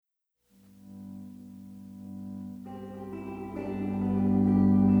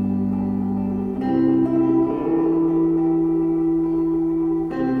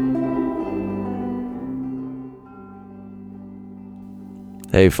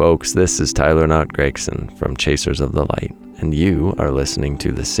Hey folks, this is Knott Gregson from Chasers of the Light, and you are listening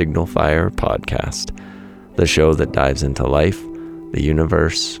to the Signal Fire podcast, the show that dives into life, the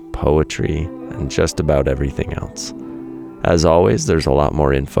universe, poetry, and just about everything else. As always, there's a lot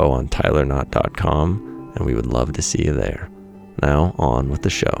more info on tylerknott.com, and we would love to see you there. Now, on with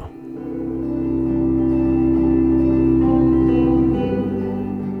the show.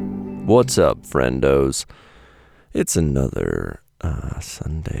 What's up, friendos? It's another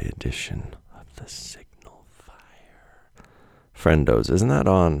Sunday edition of the Signal Fire. Friendos, isn't that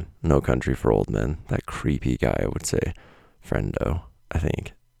on No Country for Old Men? That creepy guy, I would say. Friendo, I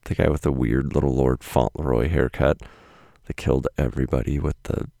think. The guy with the weird little Lord Fauntleroy haircut that killed everybody with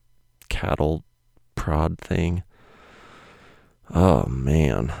the cattle prod thing. Oh,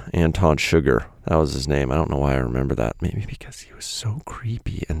 man. Anton Sugar. That was his name. I don't know why I remember that. Maybe because he was so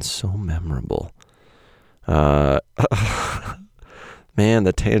creepy and so memorable. Man,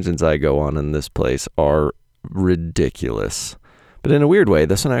 the tangents I go on in this place are ridiculous. But in a weird way,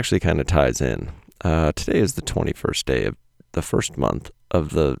 this one actually kind of ties in. Today is the 21st day of the first month of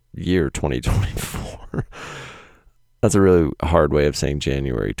the year 2024. That's a really hard way of saying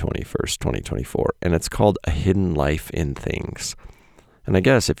January 21st, 2024. And it's called A Hidden Life in Things. And I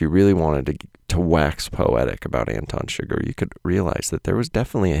guess if you really wanted to wax poetic about Anton Sugar, you could realize that there was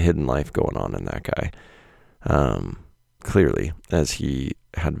definitely a hidden life going on in that guy. Clearly, as he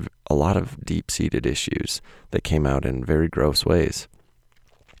had a lot of deep-seated issues that came out in very gross ways.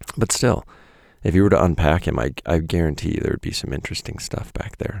 But still, if you were to unpack him, I guarantee you there would be some interesting stuff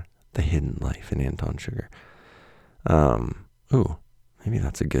back there. The hidden life in Anton Sugar. Maybe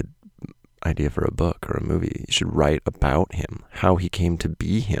that's a good idea for a book or a movie. You should write about him, how he came to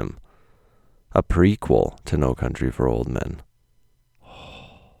be him. A prequel to No Country for Old Men.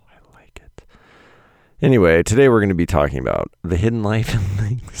 Anyway, today we're going to be talking about the hidden life in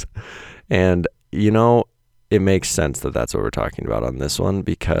things. And, it makes sense that that's what we're talking about on this one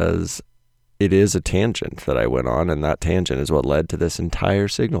because it is a tangent that I went on, and that tangent is what led to this entire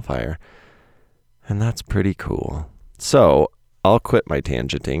Signal Fire. And that's pretty cool. So, I'll quit my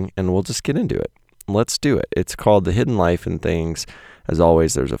tangenting and we'll just get into it. Let's do it. It's called The Hidden Life in Things. As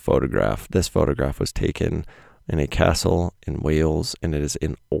always, there's a photograph. This photograph was taken in a castle in Wales, and it is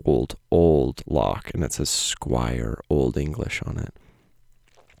in old lock, and it says Squire, Old English on it.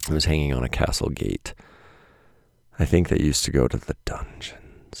 It was hanging on a castle gate. I think they used to go to the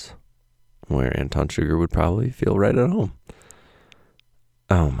dungeons, where Anton Sugar would probably feel right at home.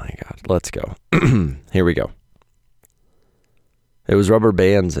 Oh my God, let's go. Here we go. It was rubber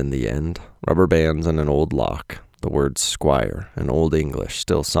bands in the end, rubber bands and an old lock. The word Squire, in Old English,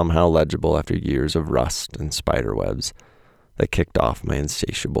 still somehow legible after years of rust and spider webs that kicked off my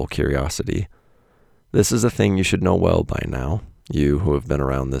insatiable curiosity. This is a thing you should know well by now, you who have been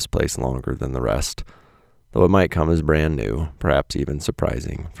around this place longer than the rest, though it might come as brand new, perhaps even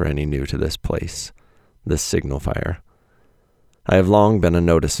surprising for any new to this place, this Signal Fire. I have long been a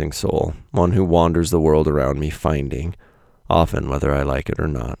noticing soul, one who wanders the world around me finding, often whether I like it or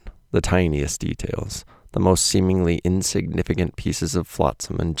not, the tiniest details, the most seemingly insignificant pieces of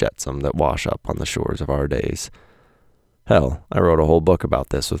flotsam and jetsam that wash up on the shores of our days. Hell, I wrote a whole book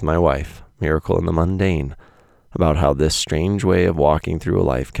about this with my wife, Miracle in the Mundane, about how this strange way of walking through a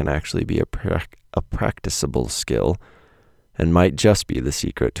life can actually be a practicable skill and might just be the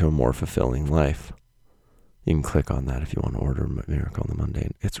secret to a more fulfilling life. You can click on that if you want to order Miracle in the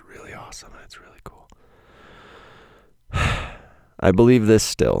Mundane. It's really awesome and it's really cool. I believe this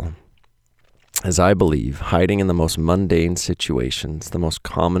still. As I believe, hiding in the most mundane situations, the most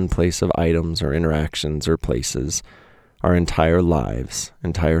commonplace of items or interactions or places, our entire lives,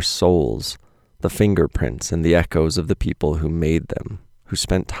 entire souls, the fingerprints and the echoes of the people who made them, who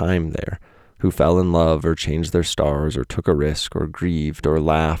spent time there, who fell in love or changed their stars or took a risk or grieved or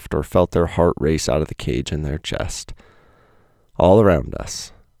laughed or felt their heart race out of the cage in their chest. All around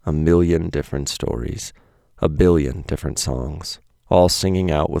us, a million different stories, a billion different songs, all singing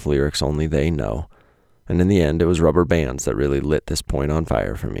out with lyrics only they know. And in the end, it was rubber bands that really lit this point on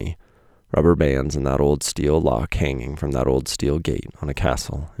fire for me. Rubber bands and that old steel lock hanging from that old steel gate on a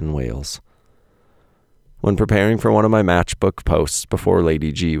castle in Wales. When preparing for one of my matchbook posts before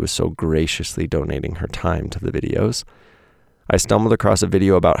Lady G was so graciously donating her time to the videos, I stumbled across a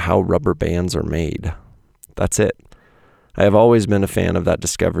video about how rubber bands are made. That's it. I have always been a fan of that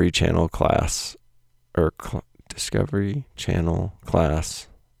Discovery Channel class, Discovery Channel class.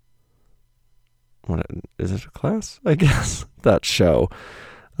 What is it, a class? I guess that show.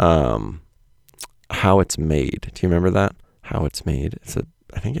 How It's Made. Do you remember that? How It's Made.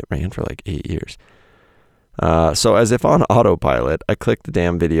 I think it ran for like 8 years. So as if on autopilot, I clicked the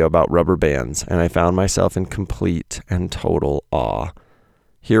damn video about rubber bands, and I found myself in complete and total awe.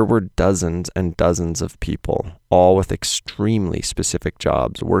 Here were dozens and dozens of people, all with extremely specific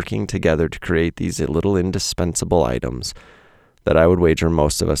jobs, working together to create these little indispensable items that I would wager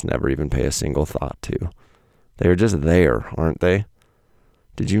most of us never even pay a single thought to. They are just there, aren't they?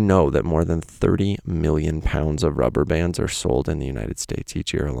 Did you know that more than 30 million pounds of rubber bands are sold in the United States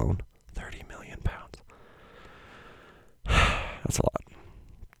each year alone? 30 million pounds. That's a lot.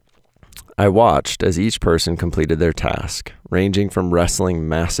 I watched as each person completed their task, ranging from wrestling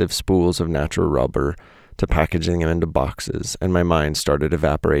massive spools of natural rubber to packaging them into boxes, and my mind started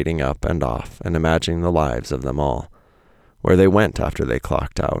evaporating up and off and imagining the lives of them all, where they went after they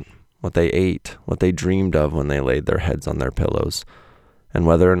clocked out, what they ate, what they dreamed of when they laid their heads on their pillows, and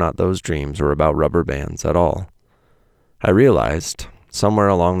whether or not those dreams were about rubber bands at all. I realized, somewhere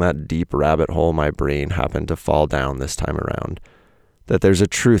along that deep rabbit hole my brain happened to fall down this time around, that there's a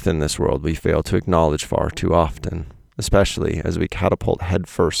truth in this world we fail to acknowledge far too often, especially as we catapult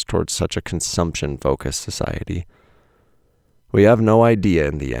headfirst towards such a consumption-focused society. We have no idea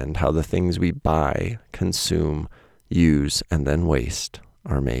in the end how the things we buy, consume, use, and then waste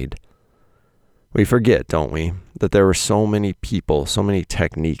are made. We forget, don't we, that there were so many people, so many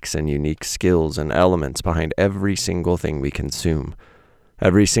techniques and unique skills and elements behind every single thing we consume,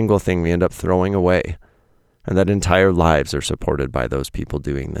 every single thing we end up throwing away, and that entire lives are supported by those people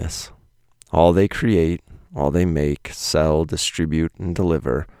doing this. All they create, all they make, sell, distribute, and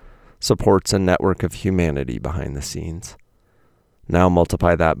deliver supports a network of humanity behind the scenes. Now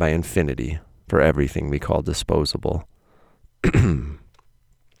multiply that by infinity for everything we call disposable.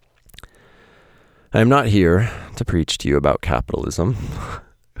 I am not here to preach to you about capitalism.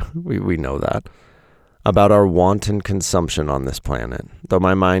 we know that. About our wanton consumption on this planet, though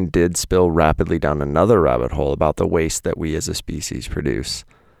my mind did spill rapidly down another rabbit hole about the waste that we as a species produce.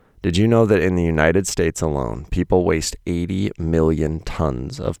 Did you know that in the United States alone, people waste 80 million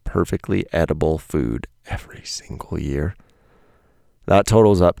tons of perfectly edible food every single year? That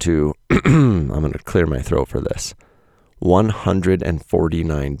totals up to, I'm going to clear my throat for this,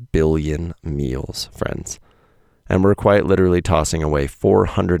 149 billion meals, friends. And we're quite literally tossing away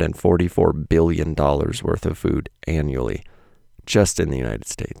 $444 billion worth of food annually, just in the United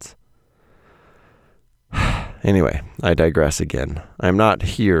States. Anyway, I digress again. I'm not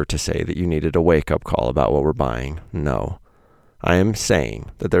here to say that you needed a wake-up call about what we're buying. No. I am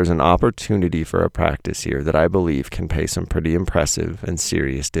saying that there's an opportunity for a practice here that I believe can pay some pretty impressive and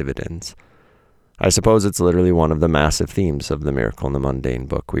serious dividends. I suppose it's literally one of the massive themes of the Miracle in the Mundane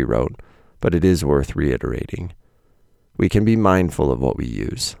book we wrote, but it is worth reiterating. We can be mindful of what we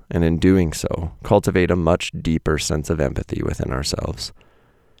use, and in doing so, cultivate a much deeper sense of empathy within ourselves.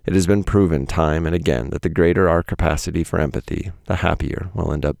 It has been proven time and again that the greater our capacity for empathy, the happier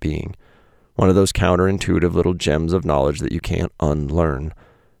we'll end up being. One of those counterintuitive little gems of knowledge that you can't unlearn,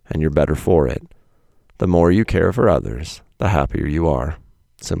 and you're better for it. The more you care for others, the happier you are.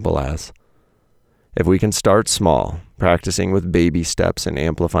 Simple as. If we can start small, practicing with baby steps and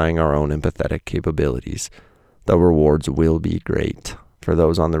amplifying our own empathetic capabilities, the rewards will be great. For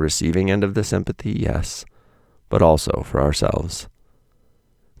those on the receiving end of this empathy, yes, but also for ourselves.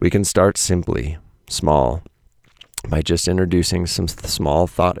 We can start simply, small, by just introducing some small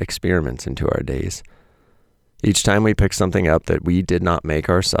thought experiments into our days. Each time we pick something up that we did not make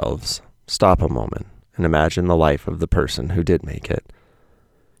ourselves, stop a moment and imagine the life of the person who did make it.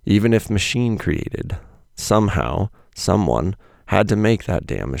 Even if machine created, somehow, someone had to make that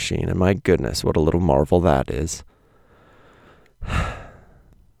damn machine, and my goodness, what a little marvel that is.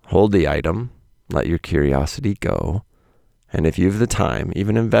 Hold the item, let your curiosity go, and if you have the time,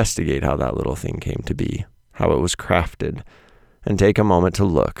 even investigate how that little thing came to be, how it was crafted, and take a moment to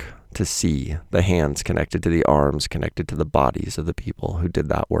look, to see the hands connected to the arms, connected to the bodies of the people who did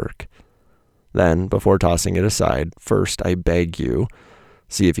that work. Then, before tossing it aside, first, I beg you,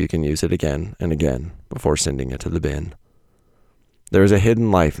 see if you can use it again and again before sending it to the bin. There is a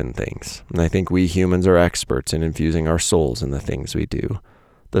hidden life in things, and I think we humans are experts in infusing our souls in the things we do,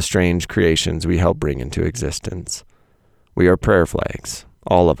 the strange creations we help bring into existence. We are prayer flags,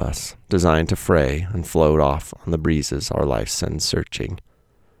 all of us, designed to fray and float off on the breezes our life sends searching.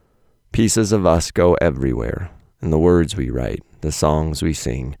 Pieces of us go everywhere, in the words we write, the songs we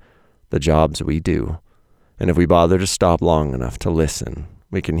sing, the jobs we do, and if we bother to stop long enough to listen,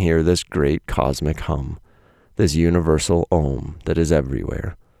 we can hear this great cosmic hum, this universal Om that is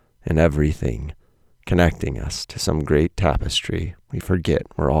everywhere, in everything, connecting us to some great tapestry we forget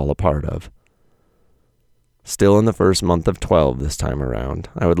we're all a part of. Still in the first month of 12 this time around,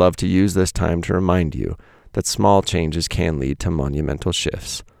 I would love to use this time to remind you that small changes can lead to monumental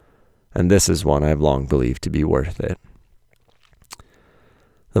shifts. And this is one I've long believed to be worth it.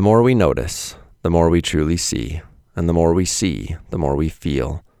 The more we notice, the more we truly see, and the more we see, the more we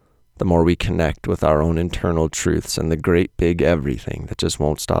feel, the more we connect with our own internal truths and the great big everything that just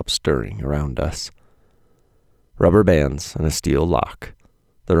won't stop stirring around us. Rubber bands and a steel lock,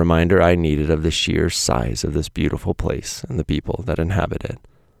 the reminder I needed of the sheer size of this beautiful place and the people that inhabit it.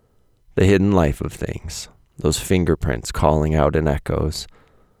 The hidden life of things, those fingerprints calling out in echoes,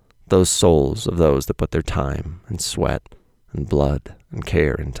 those souls of those that put their time and sweat and blood and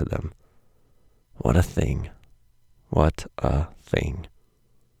care into them. What a thing. What a thing.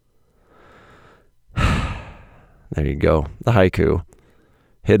 There you go. The haiku.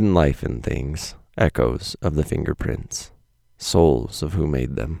 Hidden life in things, echoes of the fingerprints, souls of who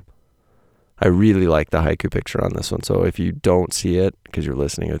made them. I really like the haiku picture on this one. So if you don't see it because you're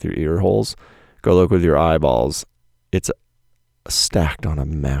listening with your ear holes, go look with your eyeballs. It's stacked on a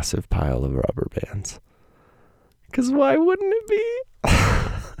massive pile of rubber bands. Because why wouldn't it be?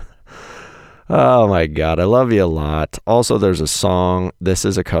 Oh my God, I love you a lot. Also, there's a song. This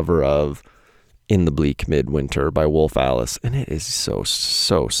is a cover of In the Bleak Midwinter by Wolf Alice, and it is so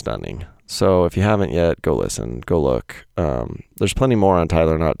stunning. So if you haven't yet, go listen, go look. There's plenty more on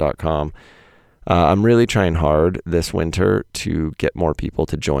TylerKnott.com. I'm really trying hard this winter to get more people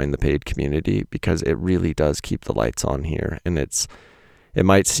to join the paid community because it really does keep the lights on here. And it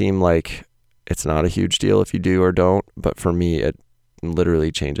might seem like it's not a huge deal if you do or don't, but for me, it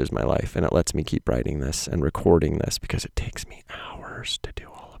literally changes my life, and it lets me keep writing this and recording this because it takes me hours to do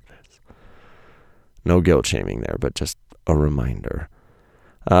all of this. No guilt shaming there, but just a reminder.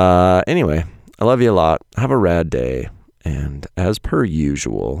 Anyway, I love you a lot. Have a rad day. And as per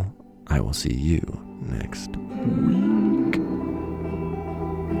usual, I will see you next week.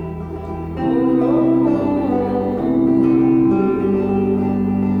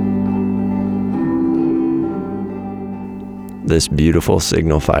 This beautiful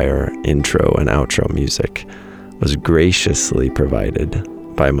Signal Fire intro and outro music was graciously provided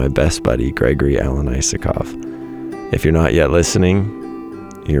by my best buddy, Gregory Alan Isakov. If you're not yet listening,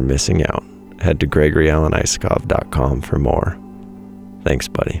 you're missing out. Head to GregoryAlanIsakov.com for more. Thanks,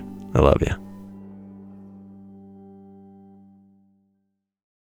 buddy. I love you.